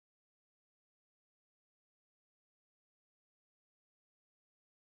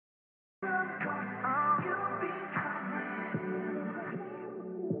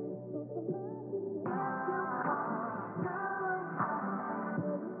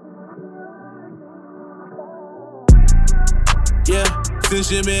Yeah,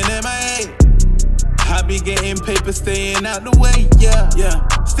 since you been MIA, I be getting paper, staying out the way, yeah.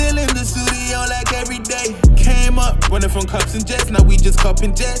 Still in the studio like every day. Came up, running from cups and jets, now we just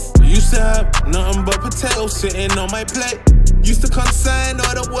cupping jets. Used to have nothing but potatoes sitting on my plate. Used to consign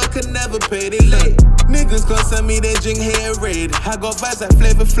all the work and never paid it late. Niggas gon' send me their drink hair raid. I got vibes like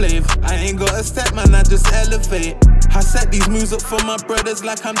Flavor Flav. I ain't got a step, man, I just elevate. I set these moves up for my brothers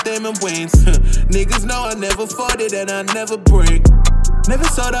like I'm Damon Wayans. Niggas know I never folded and I never break. Never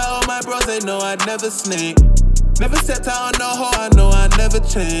sold out all my bros, they know I'd never snake. Never stepped out on no hoe, I know I never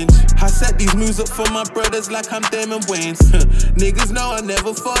change. I set these moves up for my brothers like I'm Damon Wayans. Niggas know I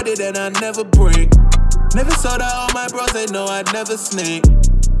never folded and I never break. Never sold out all my bros, they know I'd never snake.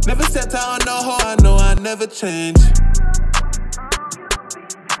 Never stepped out on no hoe, I know I never change.